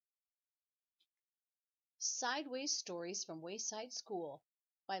Sideways Stories from Wayside School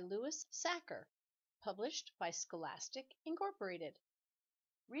by Louis Sacker, published by Scholastic Incorporated.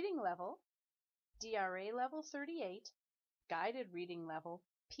 Reading level, DRA level 38, guided reading level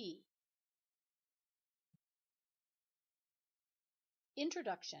P.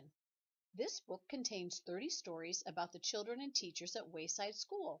 Introduction. This book contains 30 stories about the children and teachers at Wayside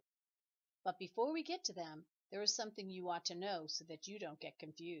School. But before we get to them, there is something you ought to know so that you don't get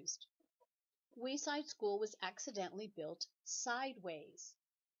confused. Wayside School was accidentally built sideways.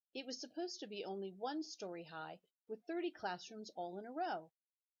 It was supposed to be only one story high with 30 classrooms all in a row.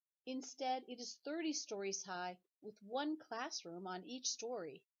 Instead, it is 30 stories high with one classroom on each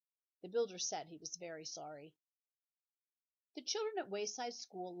story. The builder said he was very sorry. The children at Wayside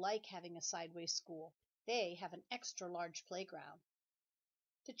School like having a sideways school. They have an extra large playground.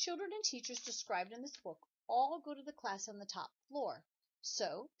 The children and teachers described in this book all go to the class on the top floor.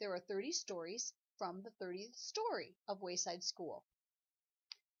 So there are 30 stories from the 30th story of Wayside School.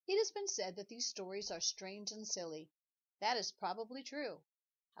 It has been said that these stories are strange and silly. That is probably true.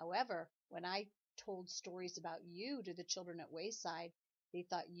 However, when I told stories about you to the children at Wayside, they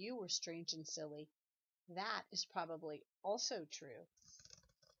thought you were strange and silly. That is probably also true.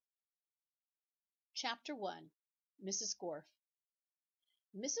 Chapter 1. Mrs. Gorf.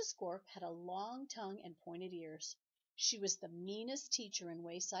 Mrs. Gorf had a long tongue and pointed ears. She was the meanest teacher in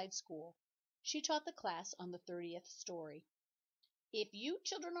Wayside School. She taught the class on the 30th story. "If you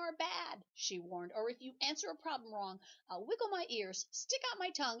children are bad," she warned, "or if you answer a problem wrong, I'll wiggle my ears, stick out my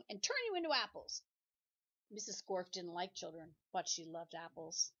tongue, and turn you into apples." Mrs. Gorf didn't like children, but she loved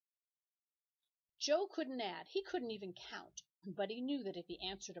apples. Joe couldn't add. He couldn't even count. But he knew that if he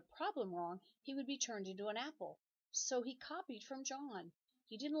answered a problem wrong, he would be turned into an apple. So he copied from John.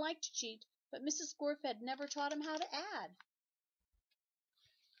 He didn't like to cheat, but Mrs. Gorf had never taught him how to add.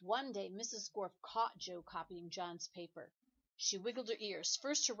 One day Mrs. Gorf caught Joe copying John's paper. She wiggled her ears,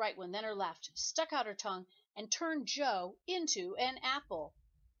 first her right one, then her left, stuck out her tongue, and turned Joe into an apple.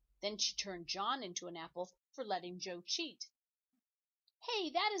 Then she turned John into an apple for letting Joe cheat. "Hey,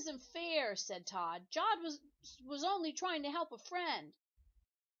 that isn't fair," said Todd. "John was only trying to help a friend."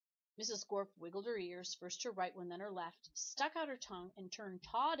 Mrs. Gorf wiggled her ears, first her right one, then her left, stuck out her tongue, and turned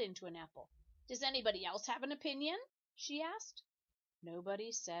Todd into an apple. "Does anybody else have an opinion?" she asked.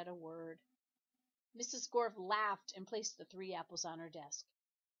 Nobody said a word. Mrs. Gorf laughed and placed the 3 apples on her desk.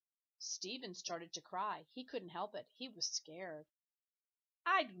 Stephen started to cry. He couldn't help it. He was scared.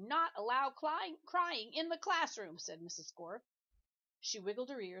 "I do not allow crying in the classroom," said Mrs. Gorf. She wiggled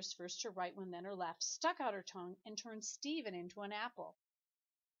her ears, first her right one, then her left, stuck out her tongue, and turned Stephen into an apple.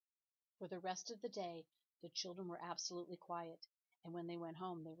 For the rest of the day, the children were absolutely quiet, and when they went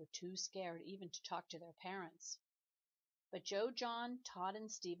home, they were too scared even to talk to their parents. But Joe, John, Todd,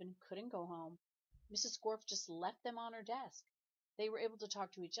 and Stephen couldn't go home. Mrs. Gorf just left them on her desk. They were able to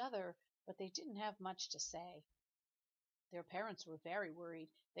talk to each other, but they didn't have much to say. Their parents were very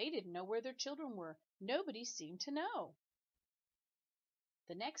worried. They didn't know where their children were. Nobody seemed to know.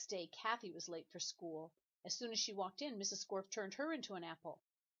 The next day, Kathy was late for school. As soon as she walked in, Mrs. Gorf turned her into an apple.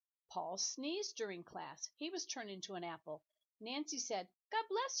 Paul sneezed during class. He was turned into an apple. Nancy said, "God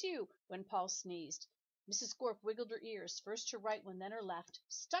bless you," when Paul sneezed. Mrs. Gorf wiggled her ears, first her right one, then her left,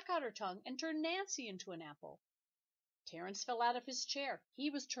 stuck out her tongue, and turned Nancy into an apple. Terence fell out of his chair. He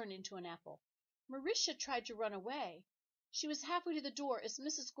was turned into an apple. Marisha tried to run away. She was halfway to the door as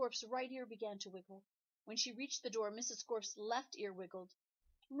Mrs. Gorf's right ear began to wiggle. When she reached the door, Mrs. Gorf's left ear wiggled.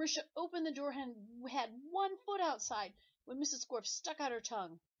 Marisha opened the door and had one foot outside when Mrs. Gorf stuck out her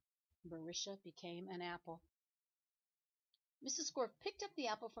tongue. Marisha became an apple. Mrs. Gorf picked up the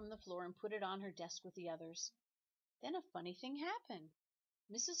apple from the floor and put it on her desk with the others. Then a funny thing happened.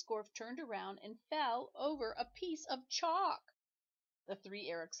 Mrs. Gorf turned around and fell over a piece of chalk. The 3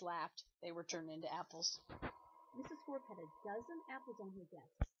 Erics laughed. They were turned into apples. Mrs. Gorf had a dozen apples on her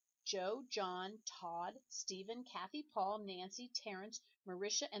desk. Joe, John, Todd, Stephen, Kathy, Paul, Nancy, Terence,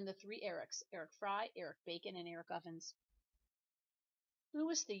 Marisha, and the 3 Erics, Eric Fry, Eric Bacon, and Eric Ovens.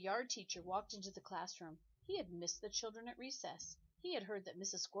 Louis, the yard teacher, walked into the classroom. He had missed the children at recess. He had heard that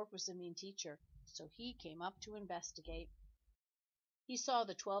Mrs. Gorf was a mean teacher, so he came up to investigate. He saw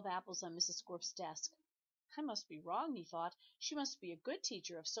the 12 apples on Mrs. Gorf's desk. "I must be wrong," he thought. "She must be a good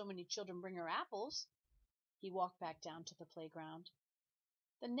teacher if so many children bring her apples." He walked back down to the playground.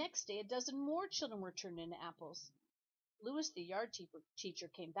 The next day, a dozen more children were turned into apples. Louis, the yard teacher,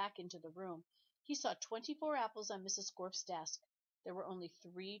 came back into the room. He saw 24 apples on Mrs. Gorf's desk. There were only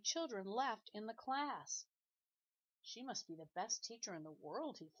 3 children left in the class. She must be the best teacher in the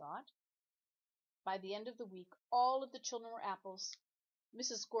world, he thought. By the end of the week, all of the children were apples.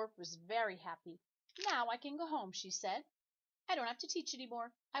 Mrs. Gorf was very happy. "Now I can go home," she said. "I don't have to teach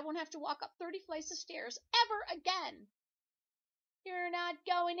anymore. I won't have to walk up 30 flights of stairs ever again." "You're not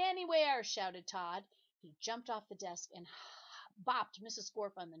going anywhere," shouted Todd. He jumped off the desk and bopped Mrs.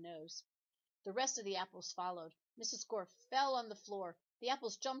 Scorp on the nose. The rest of the apples followed. Mrs. Scorp fell on the floor. The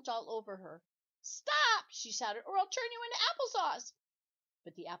apples jumped all over her. "Stop!" she shouted, "or I'll turn you into applesauce."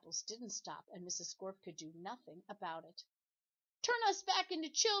 But the apples didn't stop, and Mrs. Scorp could do nothing about it. "Turn us back into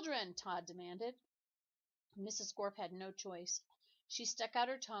children," Todd demanded. Mrs. Scorp had no choice. She stuck out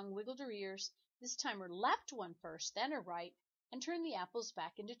her tongue, wiggled her ears, this time her left one first, then her right, and turned the apples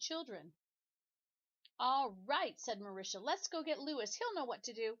back into children. "All right," said Marisha. "Let's go get Louis. He'll know what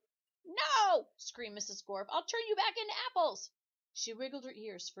to do." "No!" screamed Mrs. Scorp. "I'll turn you back into apples." She wiggled her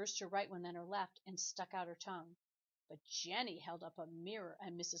ears, first her right one, then her left, and stuck out her tongue. But Jenny held up a mirror,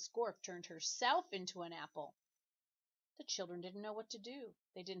 and Mrs. Scorp turned herself into an apple. The children didn't know what to do.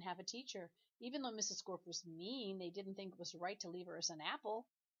 They didn't have a teacher. Even though Mrs. Scorp was mean, they didn't think it was right to leave her as an apple.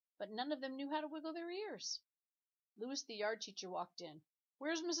 But none of them knew how to wiggle their ears. Louis, the yard teacher, walked in.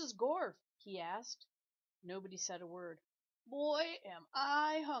 "Where's Mrs. Gorf?" he asked. Nobody said a word. "Boy, am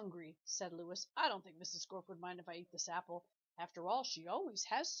I hungry," said Louis. "I don't think Mrs. Gorf would mind if I eat this apple. After all, she always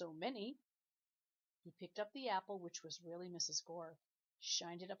has so many." He picked up the apple, which was really Mrs. Gorf,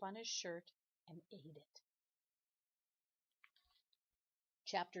 shined it up on his shirt, and ate it.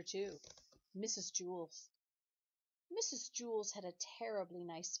 Chapter 2. Mrs. Jules. Mrs. Jules had a terribly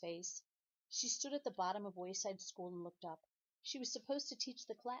nice face. She stood at the bottom of Wayside School and looked up. She was supposed to teach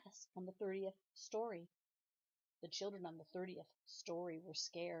the class on the 30th story. The children on the 30th story were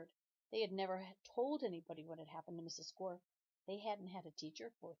scared. They had never told anybody what had happened to Mrs. Scorp. They hadn't had a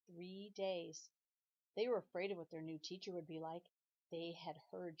teacher for 3 days. They were afraid of what their new teacher would be like. They had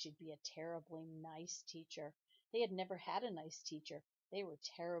heard she'd be a terribly nice teacher. They had never had a nice teacher. They were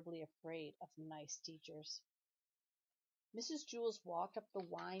terribly afraid of nice teachers. Mrs. Jules walked up the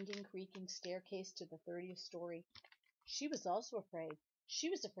winding, creaking staircase to the 30th story. She was also afraid. She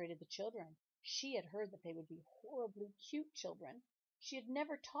was afraid of the children. She had heard that they would be horribly cute children. She had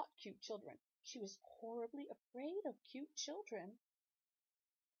never taught cute children. She was horribly afraid of cute children.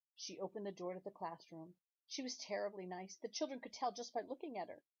 She opened the door to the classroom. She was terribly nice. The children could tell just by looking at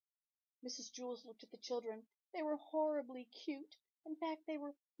her. Mrs. Jules looked at the children. They were horribly cute. In fact, they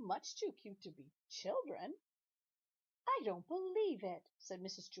were much too cute to be children. "I don't believe it," said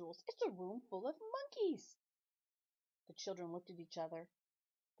Mrs. Jules. "It's a room full of monkeys." The children looked at each other.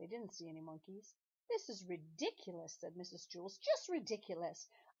 They didn't see any monkeys. "This is ridiculous," said Mrs. Jules. "Just ridiculous.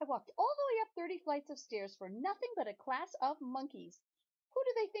 I walked all the way up 30 flights of stairs for nothing but a class of monkeys. Who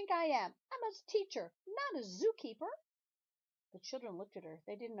do they think I am? I'm a teacher, not a zookeeper." The children looked at her.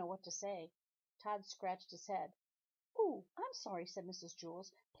 They didn't know what to say. Todd scratched his head. "Oh, I'm sorry," said Mrs.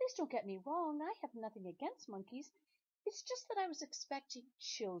 Jules. "Please don't get me wrong. I have nothing against monkeys. It's just that I was expecting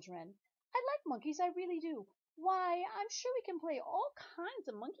children. I like monkeys, I really do. Why, I'm sure we can play all kinds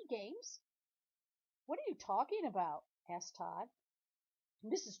of monkey games." "What are you talking about?" asked Todd.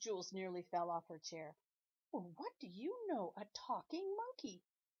 Mrs. Jules nearly fell off her chair. "Well, what do you know? A talking monkey.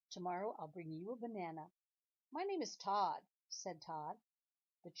 Tomorrow I'll bring you a banana." "My name is Todd," said Todd.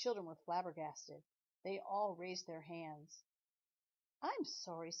 The children were flabbergasted. They all raised their hands. "I'm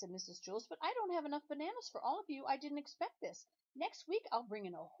sorry," said Mrs. Jules, "but I don't have enough bananas for all of you. I didn't expect this. Next week I'll bring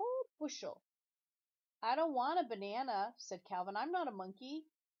in a whole bushel." "I don't want a banana," said Calvin. "I'm not a monkey."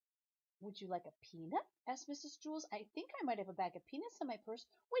 "Would you like a peanut?" asked Mrs. Jules. "I think I might have a bag of peanuts in my purse.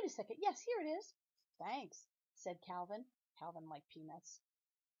 Wait a second. Yes, here it is." "Thanks," said Calvin. Calvin liked peanuts.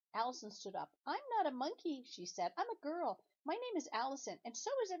 Allison stood up. "I'm not a monkey," she said. "I'm a girl. My name is Allison, and so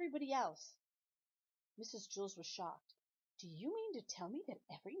is everybody else." Mrs. Jules was shocked. "Do you mean to tell me that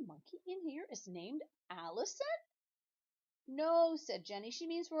every monkey in here is named Allison?" "No," said Jenny. "She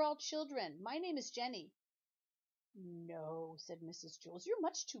means we're all children. My name is Jenny." "No," said Mrs. Jules. "You're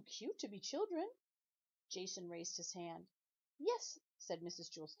much too cute to be children." Jason raised his hand. "Yes," said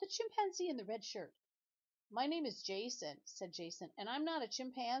Mrs. Jules, "the chimpanzee in the red shirt." "My name is Jason," said Jason, "and I'm not a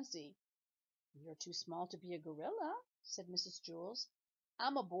chimpanzee." "You're too small to be a gorilla," said Mrs. Jules.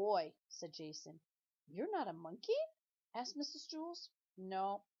 "I'm a boy," said Jason. "You're not a monkey?" asked Mrs. Jules.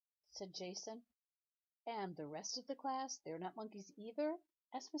 "No," said Jason. "And the rest of the class, they're not monkeys either?"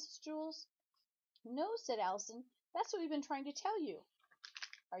 asked Mrs. Jules. "No," said Allison. "That's what we've been trying to tell you."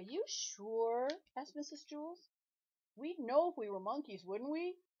 "Are you sure?" asked Mrs. Jules. "We'd know if we were monkeys, wouldn't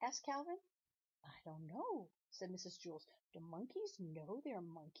we?" asked Calvin. "I don't know," said Mrs. Jules. "Do monkeys know they're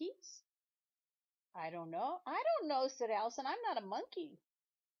monkeys?" "I don't know." "I don't know," said Allison. "I'm not a monkey."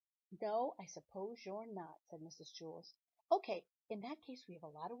 "No, I suppose you're not," said Mrs. Jules. "Okay, In that case, we have a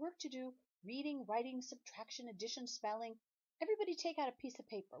lot of work to do. Reading, writing, subtraction, addition, spelling. Everybody take out a piece of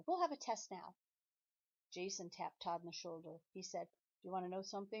paper. We'll have a test now. Jason tapped Todd on the shoulder. He said, "Do you want to know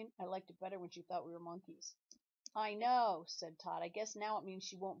something? I liked it better when she thought we were monkeys." "I know," said Todd. "I guess now it means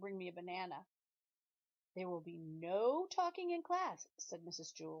she won't bring me a banana." "There will be no talking in class," said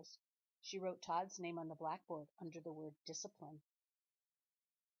Mrs. Jules. She wrote Todd's name on the blackboard under the word discipline.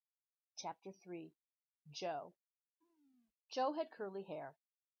 Chapter 3. Joe. Joe had curly hair,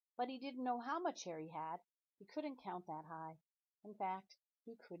 but he didn't know how much hair he had. He couldn't count that high. In fact,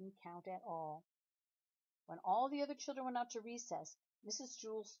 he couldn't count at all. When all the other children went out to recess, Mrs.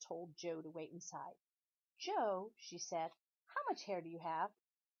 Jules told Joe to wait inside. "Joe," she said, "how much hair do you have?"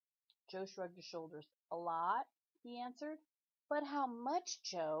 Joe shrugged his shoulders. "A lot," he answered. "But how much,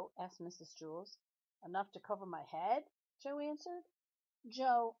 Joe?" asked Mrs. Jules. "Enough to cover my head," Joe answered.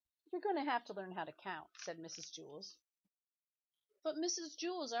 "Joe, you're going to have to learn how to count," said Mrs. Jules. "But Mrs.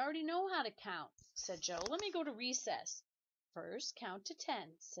 Jules, I already know how to count," said Joe. "Let me go to recess." "First count to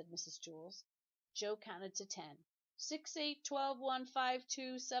 10, said Mrs. Jules. Joe counted to 10. 6, 8, 12, 1, 5,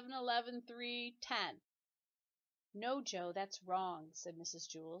 2, 7, 11, 3, 10. "No, Joe, that's wrong," said Mrs.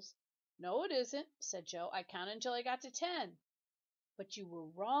 Jules. "No, it isn't," said Joe. "I counted until I got to 10. "But you were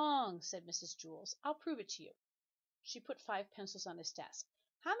wrong," said Mrs. Jules. "I'll prove it to you." She put 5 pencils on his desk.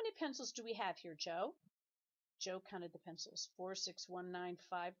 "How many pencils do we have here, Joe?" Joe counted the pencils. 4, 6, 1, 9,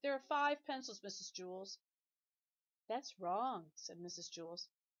 5. "There are 5 pencils, Mrs. Jules." "That's wrong," said Mrs. Jules.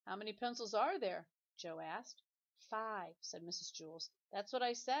 "How many pencils are there?" Joe asked. 5, said Mrs. Jules. "That's what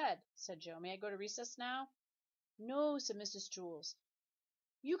I said," said Joe. "May I go to recess now?" "No," said Mrs. Jules.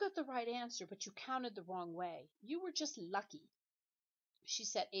 "You got the right answer, but you counted the wrong way. You were just lucky." She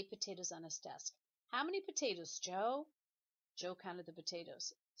set 8 potatoes on his desk. "How many potatoes, Joe?" Joe counted the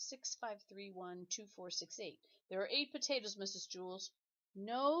potatoes. 6, 5, 3, 1, 2, 4, 6, 8. "There are 8 potatoes, Mrs. Jules."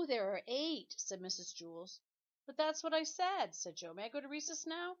 "No, there are 8, said Mrs. Jules. "But that's what I said," said Joe. "May I go to recess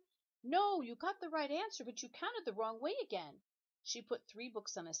now?" "No, you got the right answer, but you counted the wrong way again." She put 3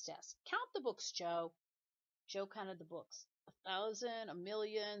 books on his desk. "Count the books, Joe." Joe counted the books. 1,000,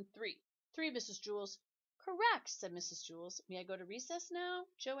 1,000,000, 3. 3, Mrs. Jules. "Correct," said Mrs. Jules. "May I go to recess now?"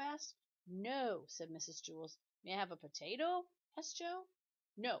 Joe asked. "No," said Mrs. Jules. "May I have a potato?" asked Joe.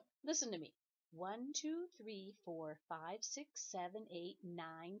 "No. Listen to me. 1, 2, 3, 4, 5, 6, 7, 8,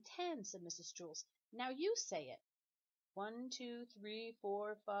 9, 10, said Mrs. Jules. "Now you say it." 1, 2, 3,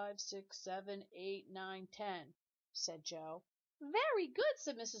 4, 5, 6, 7, 8, 9, 10, said Joe. "Very good,"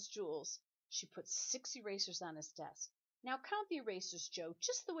 said Mrs. Jules. She put 6 erasers on his desk. "Now count the erasers, Joe,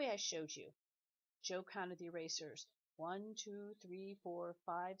 just the way I showed you." Joe counted the erasers. 1, 2, 3, 4,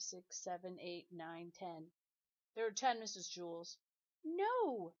 5, 6, 7, 8, 9, 10. "There are 10, Mrs. Jules."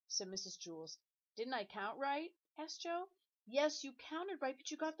 "No," said Mrs. Jules. "Didn't I count right?" asked Joe. "Yes, you counted right,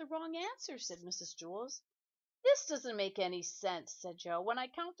 but you got the wrong answer," said Mrs. Jules. "This doesn't make any sense," said Joe. "When I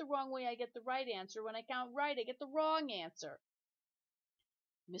count the wrong way, I get the right answer. When I count right, I get the wrong answer."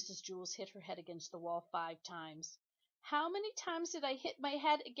 Mrs. Jules hit her head against the wall 5 times. "How many times did I hit my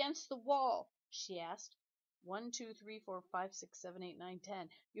head against the wall?" she asked. 1, 2, 3, 4, 5, 6, 7, 8, 9, 10.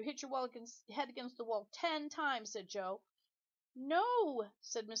 "You hit your head against the wall 10 times," said Joe. "No,"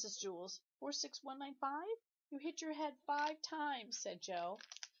 said Mrs. Jules. 4, 6, 1, 9, 5. "You hit your head 5 times," said Joe.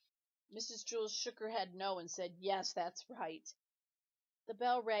 Mrs. Jules shook her head no and said, "Yes, that's right." The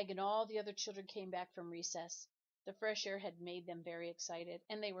bell rang and all the other children came back from recess. The fresh air had made them very excited,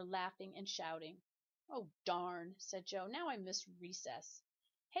 and they were laughing and shouting. "Oh, darn," said Joe. "Now I miss recess."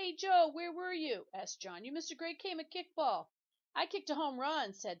 "Hey, Joe, where were you?" asked John. "You missed a great game of kickball." "I kicked a home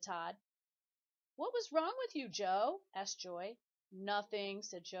run," said Todd. "What was wrong with you, Joe?" asked Joy. "Nothing,"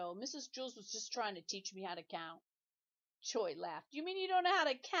 said Joe. "Mrs. Jules was just trying to teach me how to count." Joy laughed. "You mean you don't know how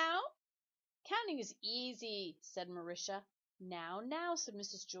to count?" "Counting is easy," said Marisha. Now, said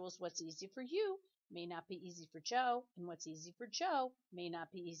Mrs. Jules, "what's easy for you may not be easy for Joe, and what's easy for Joe may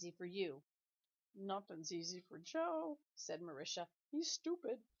not be easy for you." "Nothing's easy for Joe," said Marisha. "He's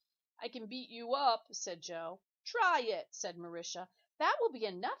stupid." "I can beat you up," said Joe. "Try it," said Marisha. "That will be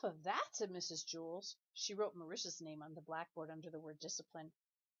enough of that," said Mrs. Jules. She wrote Marisha's name on the blackboard under the word discipline.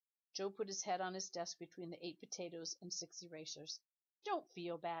 Joe put his head on his desk between the 8 potatoes and 6 erasers. "Don't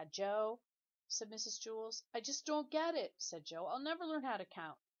feel bad, Joe," said Mrs. Jules. "I just don't get it," said Joe. "I'll never learn how to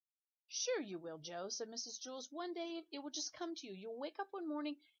count." "Sure you will, Joe," said Mrs. Jules. "One day it will just come to you. You'll wake up one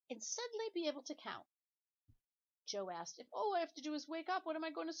morning and suddenly be able to count." Joe asked, "If all I have to do is wake up, what am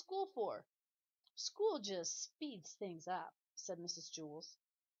I going to school for?" "School just speeds things up," said Mrs. Jules.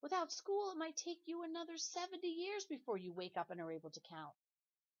 "Without school it might take you another 70 years before you wake up and are able to count."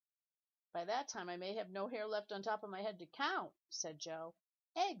 By that time I may have no hair left on top of my head to count, said Joe.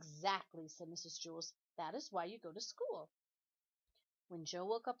 Exactly, said Mrs. Jules. That is why you go to school. When Joe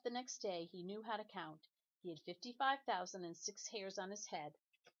woke up the next day, he knew how to count. He had 55,006 hairs on his head.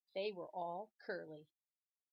 They were all curly.